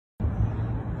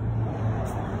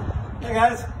Hey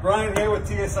guys, Brian here with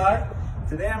TSI.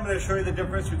 Today I'm going to show you the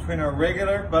difference between our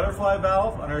regular butterfly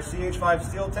valve on our CH5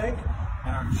 steel tank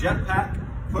and our JET-PAK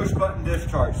push button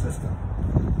discharge system.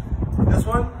 This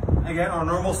one, again, our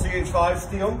normal CH5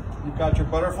 steel, you've got your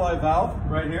butterfly valve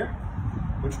right here,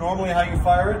 which normally how you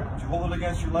fire it, you hold it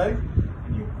against your leg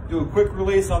and you do a quick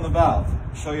release on the valve.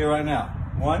 I'll show you right now.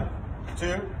 1,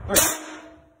 2, 3.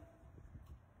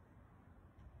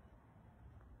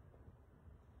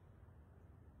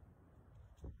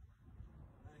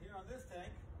 On this tank,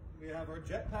 we have our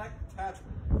JET-PAK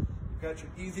attachment. You've got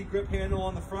your easy grip handle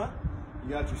on the front,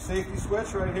 you got your safety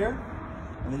switch right here,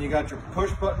 and then you got your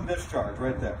push button discharge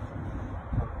right there.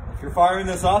 If you're firing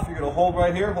this off, you're going to hold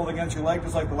right here, hold against your leg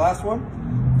just like the last one,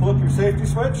 pull up your safety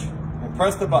switch, and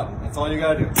press the button. That's all you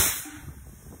got to do.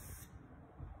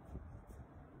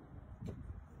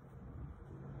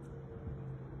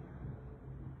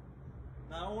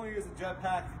 Not only is the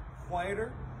JET-PAK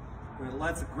quieter, but it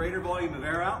lets a greater volume of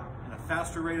air out at a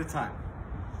faster rate of time.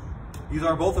 These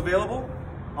are both available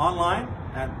online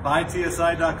at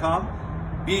buytsi.com,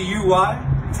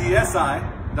 BUYTSI.com.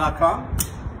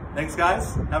 Thanks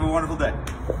guys, have a wonderful day.